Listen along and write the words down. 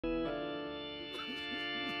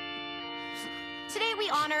Today we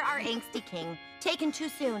honor our angsty king, taken too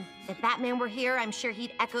soon. If Batman were here, I'm sure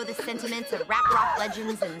he'd echo the sentiments of rap rock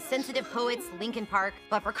legends and sensitive poets Linkin Park.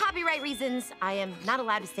 But for copyright reasons, I am not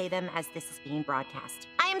allowed to say them as this is being broadcast.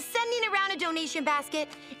 I am sending around a donation basket.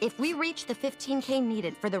 If we reach the 15K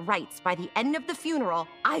needed for the rights by the end of the funeral,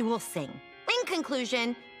 I will sing. In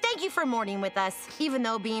conclusion, thank you for mourning with us, even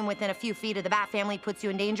though being within a few feet of the Bat family puts you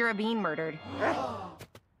in danger of being murdered.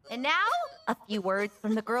 And now, a few words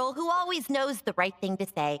from the girl who always knows the right thing to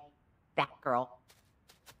say, Batgirl.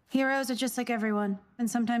 Heroes are just like everyone,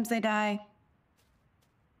 and sometimes they die.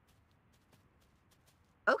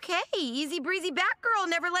 Okay, easy breezy Batgirl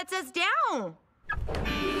never lets us down.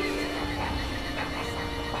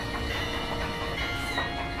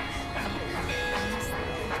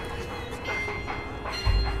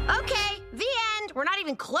 Okay, the end. We're not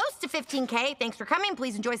even close to 15K. Thanks for coming.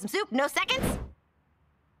 Please enjoy some soup. No seconds.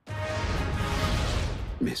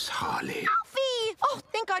 Miss Harley. Alfie! Oh,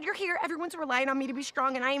 thank God you're here. Everyone's relying on me to be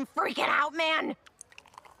strong, and I am freaking out, man.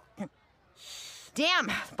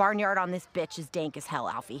 Damn, barnyard on this bitch is dank as hell,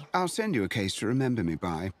 Alfie. I'll send you a case to remember me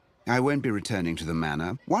by. I won't be returning to the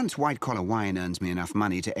manor. Once white-collar wine earns me enough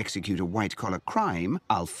money to execute a white-collar crime,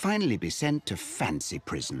 I'll finally be sent to fancy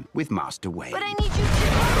prison with Master Wayne. But I need you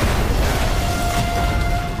to...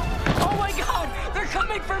 Oh my God! They're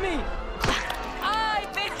coming for me!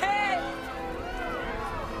 I've been hit!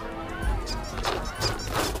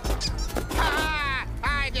 Ha!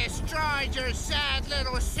 I destroyed your sad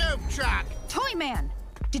little soup truck! Toy Man!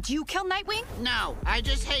 Did you kill Nightwing? No, I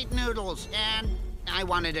just hate noodles, and I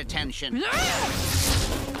wanted attention.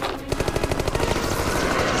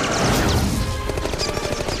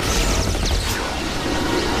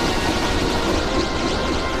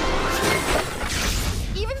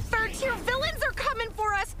 Even third-tier villains are coming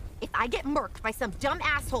for us! If I get murked by some dumb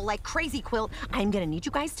asshole like Crazy Quilt, I'm gonna need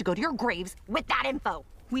you guys to go to your graves with that info.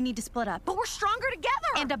 We need to split up. But we're stronger together!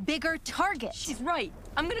 And a bigger target. She's right.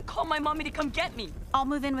 I'm gonna call my mommy to come get me. I'll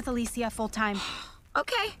move in with Alicia full-time.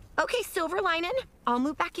 Okay, Silver Lining. I'll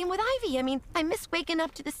move back in with Ivy. I mean, I miss waking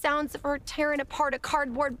up to the sounds of her tearing apart a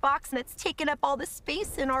cardboard box that's taking up all the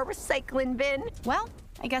space in our recycling bin. Well,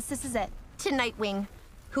 I guess this is it. To Nightwing,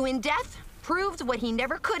 who in death proved what he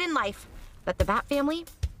never could in life, that the Bat family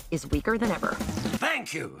is weaker than ever.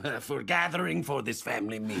 Thank you for gathering for this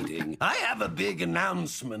family meeting. I have a big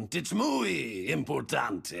announcement. It's muy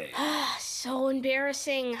importante. So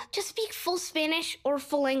embarrassing. Just speak full Spanish or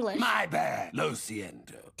full English. My bad. Lo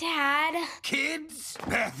siento. Dad. Kids,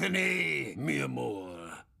 Bethany, mi amor.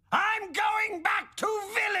 I'm going back to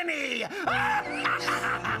villainy!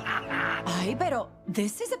 Ay, pero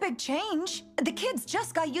this is a big change. The kids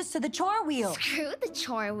just got used to the chore wheel. Screw the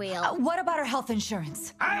chore wheel. What about our health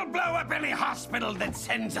insurance? I'll blow up any hospital that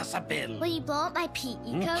sends us a bill. Will you blow up my PE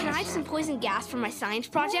code? Can I have some poison gas for my science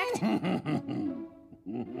project?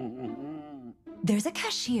 There's a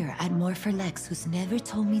cashier at More for Lex who's never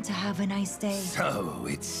told me to have a nice day. So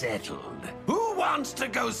it's settled. Who wants to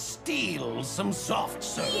go steal some soft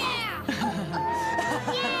serve? Yeah!